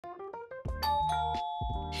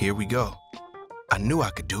here we go. I knew I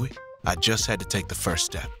could do it. I just had to take the first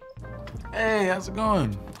step. Hey, how's it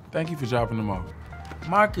going? Thank you for dropping them off.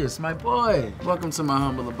 Marcus, my boy. Welcome to my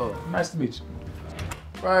humble abode. Nice to meet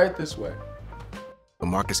you. Right this way. When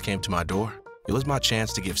Marcus came to my door, it was my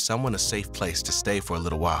chance to give someone a safe place to stay for a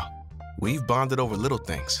little while. We've bonded over little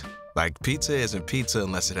things, like pizza isn't pizza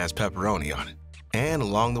unless it has pepperoni on it. And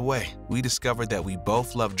along the way, we discovered that we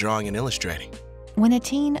both love drawing and illustrating. When a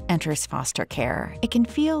teen enters foster care, it can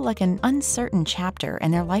feel like an uncertain chapter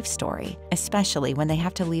in their life story, especially when they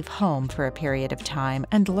have to leave home for a period of time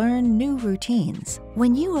and learn new routines.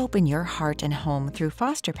 When you open your heart and home through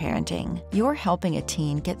foster parenting, you're helping a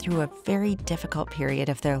teen get through a very difficult period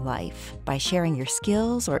of their life. By sharing your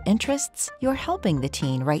skills or interests, you're helping the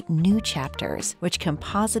teen write new chapters, which can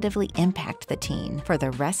positively impact the teen for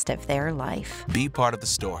the rest of their life. Be part of the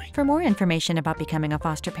story. For more information about becoming a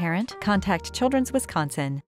foster parent, contact Children's Wisconsin.